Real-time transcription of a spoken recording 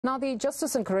Now, the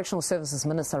Justice and Correctional Services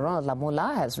Minister, Ronald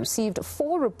Lamola, has received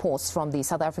 4 reports from the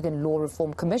South African Law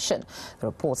Reform Commission. The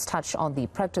reports touch on the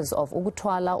practice of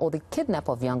ukuthwala, or the kidnap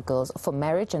of young girls for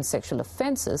marriage and sexual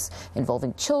offences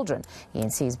involving children.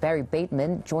 eNCA's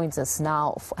Bateman joins us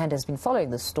now and has been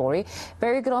following this story.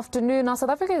 Barry, good afternoon. Now,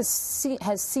 South Africa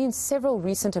has seen several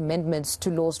recent amendments to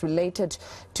laws related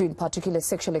to, in particular,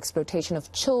 sexual exploitation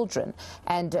of children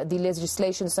and the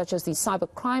legislation such as the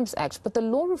Cyber Crimes Act. But the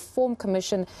Law Reform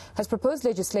Commission has proposed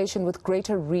legislation with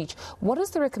greater reach. What is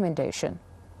the recommendation?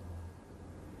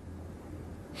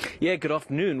 Yeah, good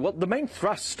afternoon. Well, the main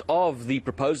thrust of the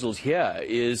proposals here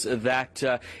is that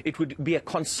it would be a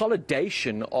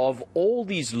consolidation of all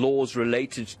these laws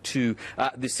related to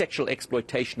the sexual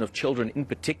exploitation of children in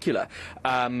particular.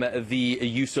 The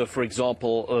use of, for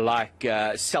example, like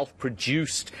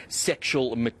self-produced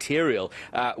sexual material.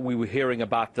 We were hearing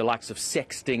about the likes of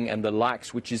sexting and the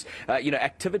likes, which is,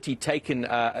 activity taken,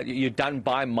 done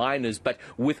by minors, but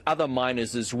with other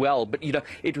minors as well. But,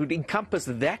 it would encompass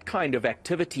that kind of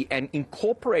activity and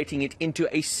incorporating it into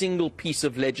a single piece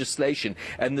of legislation,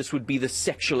 and this would be the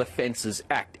Sexual Offences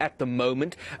Act. At the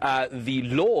moment, the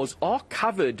laws are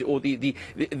covered, or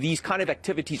these kind of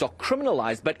activities are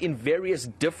criminalized, but in various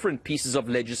different pieces of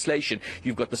legislation.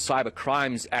 You've got the Cyber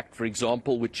Crimes Act, for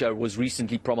example, which was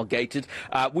recently promulgated,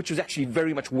 which was actually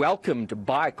very much welcomed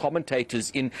by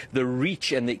commentators in the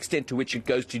reach and the extent to which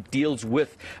it deals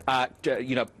with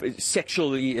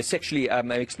sexually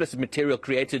explicit material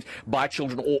created by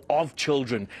children or of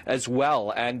children as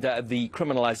well, and the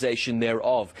criminalization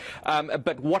thereof.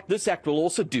 But what this act will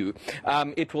also do,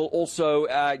 it will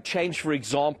also change, for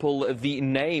example, the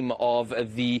name of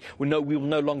we will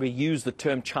no longer use the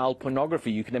term child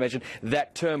pornography. You can imagine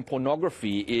that term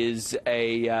pornography is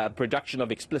a production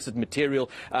of explicit material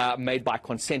made by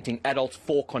consenting adults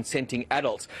for consenting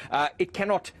adults.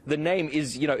 The name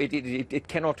is, it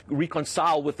cannot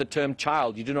reconcile with the term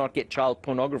child. You do not get child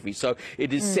pornography. So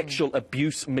it is sexual abuse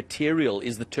material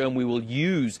is the term we will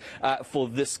use for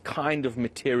this kind of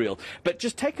material. But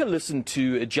just take a listen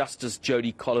to Justice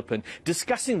Jody Collipin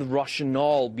discussing the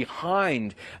rationale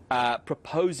behind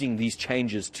proposing these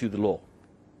changes to the law.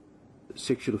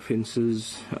 Sexual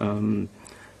offences,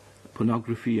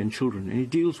 pornography and children. And it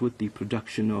deals with the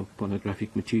production of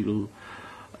pornographic material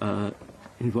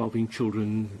involving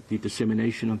children, the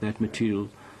dissemination of that material.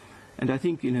 And I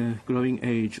think in a growing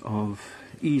age of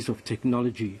ease of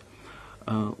technology,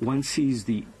 one sees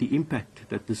the impact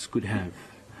that this could have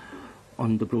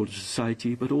on the broader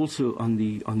society, but also on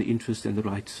the interest and the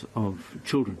rights of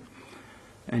children.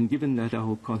 And given that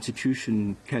our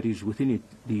Constitution carries within it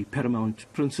the paramount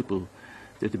principle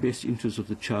that the best interests of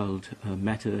the child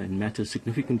matter, and matter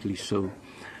significantly so,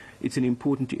 it's an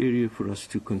important area for us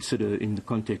to consider in the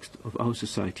context of our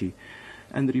society.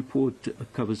 And the report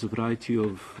covers a variety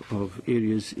of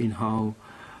areas in how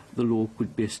the law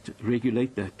could best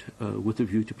regulate that with a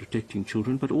view to protecting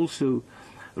children, but also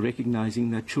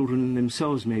recognizing that children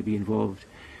themselves may be involved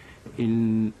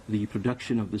in the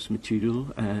production of this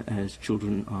material, as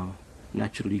children are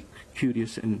naturally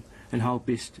curious, and how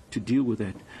best to deal with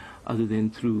that other than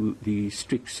through the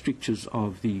strict strictures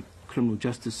of the criminal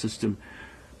justice system,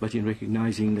 but in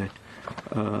recognizing that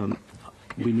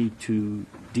we need to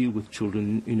deal with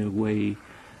children in a way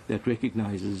that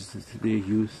recognizes their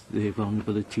youth, their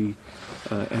vulnerability,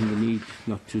 and the need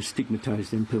not to stigmatize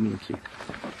them permanently.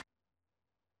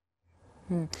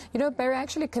 Barry, I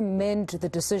actually commend the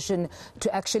decision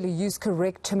to actually use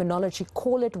correct terminology,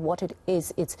 call it what it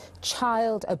is. It's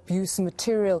child abuse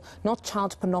material, not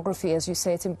child pornography. As you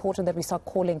say, it's important that we start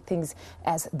calling things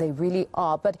as they really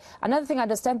are. But another thing, I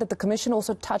understand that the Commission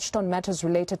also touched on matters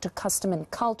related to custom and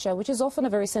culture, which is often a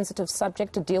very sensitive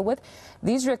subject to deal with.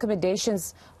 These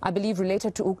recommendations, I believe,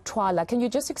 related to ukuthwala. Can you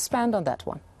just expand on that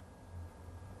one?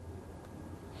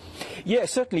 Yeah,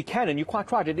 certainly can, and you're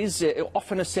quite right. It is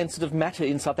often a sensitive matter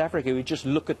in South Africa. We just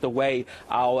look at the way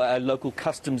our local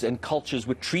customs and cultures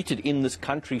were treated in this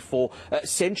country for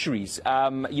centuries.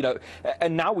 And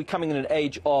now we're coming in an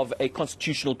age of a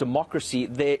constitutional democracy.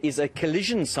 There is a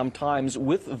collision sometimes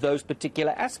with those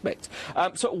particular aspects.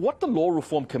 So what the Law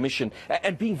Reform Commission,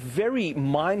 and being very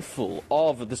mindful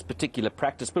of this particular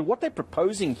practice, but what they're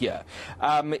proposing here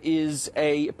is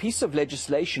a piece of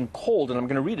legislation called, and I'm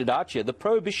going to read it out here, the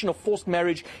Prohibition of Forced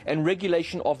Marriage and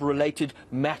Regulation of Related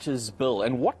Matters Bill.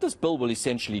 And what this bill will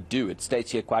essentially do, it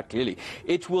states here quite clearly,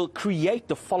 it will create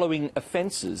the following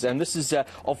offences. And this is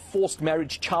of forced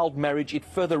marriage, child marriage. It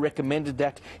further recommended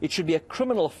that it should be a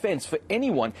criminal offence for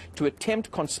anyone to attempt,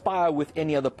 conspire with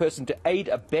any other person to aid,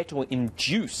 abet or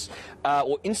induce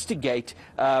or instigate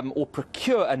or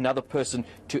procure another person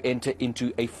to enter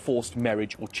into a forced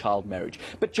marriage or child marriage.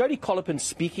 But Jody Colopin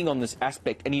speaking on this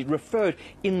aspect, and he referred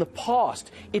in the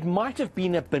past, it might have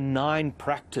been a benign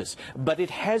practice, but it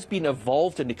has been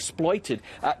evolved and exploited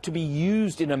to be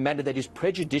used in a manner that is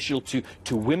prejudicial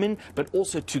to women, but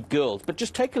also to girls. But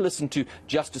just take a listen to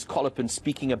Justice Colopin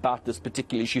speaking about this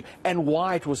particular issue and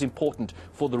why it was important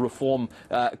for the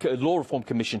Law Reform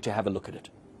Commission to have a look at it.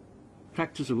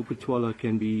 Practice of ukuthwala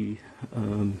can be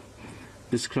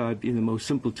described in the most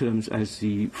simple terms as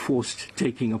the forced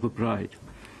taking of a bride.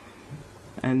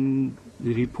 And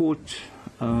the report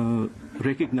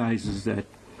recognizes that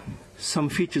some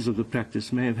features of the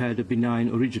practice may have had a benign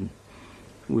origin,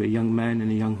 where a young man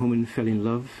and a young woman fell in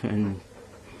love and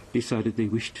decided they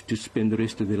wished to spend the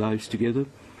rest of their lives together.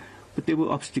 But there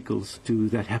were obstacles to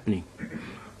that happening,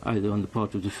 either on the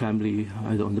part of the family,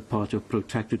 either on the part of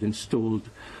protracted and stalled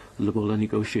Lamola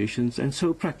negotiations, and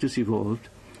so practice evolved,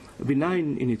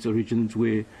 benign in its origins,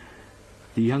 where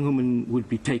the young woman would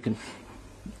be taken,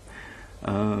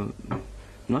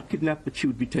 not kidnapped, but she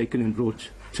would be taken and brought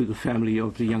to the family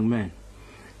of the young man,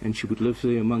 and she would live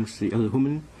there amongst the other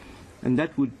women, and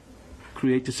that would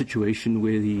create a situation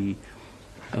where the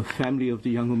family of the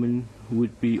young woman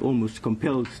would be almost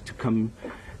compelled to come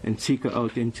and seek her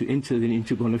out and to enter then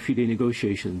into bona fide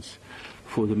negotiations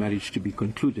for the marriage to be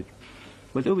concluded.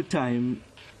 But over time,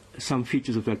 some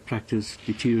features of that practice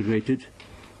deteriorated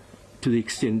to the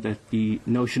extent that the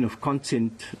notion of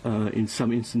consent in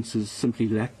some instances simply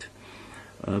lacked.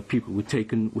 People were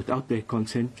taken without their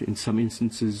consent. In some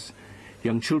instances,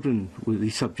 young children were the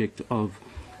subject of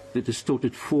the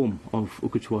distorted form of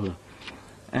ukuthwala.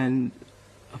 And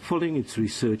following its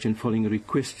research and following a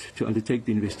request to undertake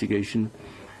the investigation,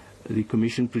 the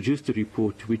Commission produced a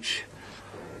report which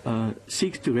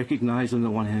seeks to recognize, on the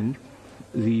one hand,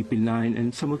 the benign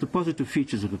and some of the positive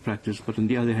features of the practice, but on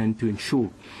the other hand, to ensure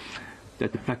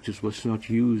that the practice was not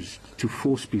used to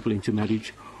force people into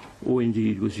marriage, or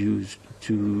indeed was used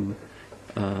to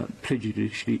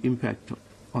prejudicially impact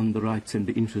on the rights and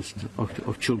the interests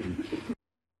of children.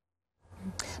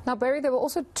 Now, Barry, there were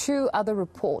also two other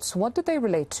reports. What did they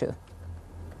relate to?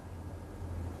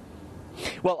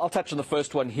 Well, I'll touch on the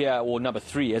first one here, or number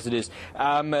 3 as it is.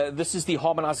 This is the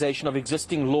harmonization of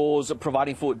existing laws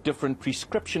providing for different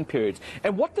prescription periods.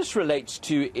 And what this relates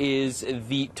to is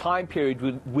the time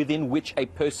period within which a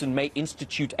person may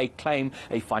institute a claim,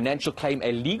 a financial claim,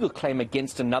 a legal claim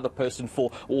against another person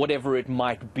for whatever it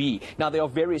might be. Now, there are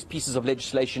various pieces of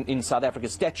legislation in South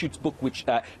Africa's statutes book which,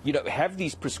 have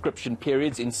these prescription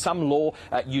periods. In some law,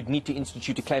 you'd need to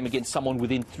institute a claim against someone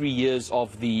within 3 years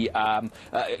of the,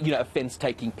 offence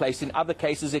taking place. In other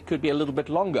cases, it could be a little bit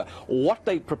longer. What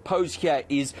they propose here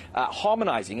is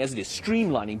harmonizing, as it is,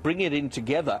 streamlining, bringing it in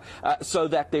together so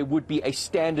that there would be a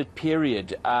standard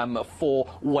period for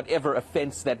whatever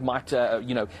offence that might,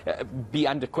 be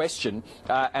under question,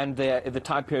 and the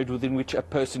time period within which a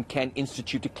person can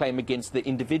institute a claim against the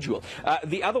individual.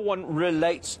 The other one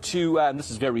relates to, and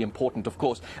this is very important, of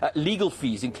course, legal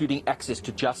fees, including access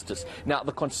to justice. Now,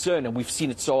 the concern, and we've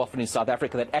seen it so often in South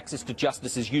Africa, that access to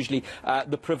justice is usually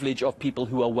the privilege of people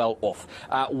who are well off.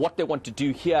 What they want to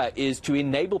do here is to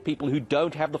enable people who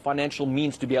don't have the financial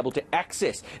means to be able to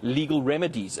access legal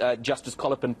remedies. Justice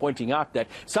Colopin pointing out that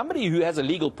somebody who has a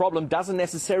legal problem doesn't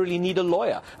necessarily need a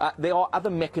lawyer. There are other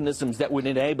mechanisms that would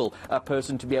enable a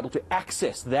person to be able to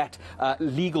access that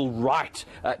legal right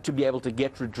to be able to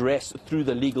get redress through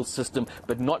the legal system,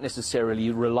 but not necessarily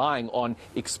relying on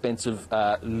expensive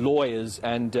lawyers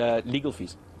and legal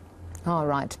fees. All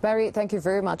right. Barry, thank you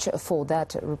very much for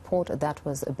that report. That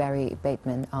was Barry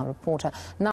Bateman, our reporter. Now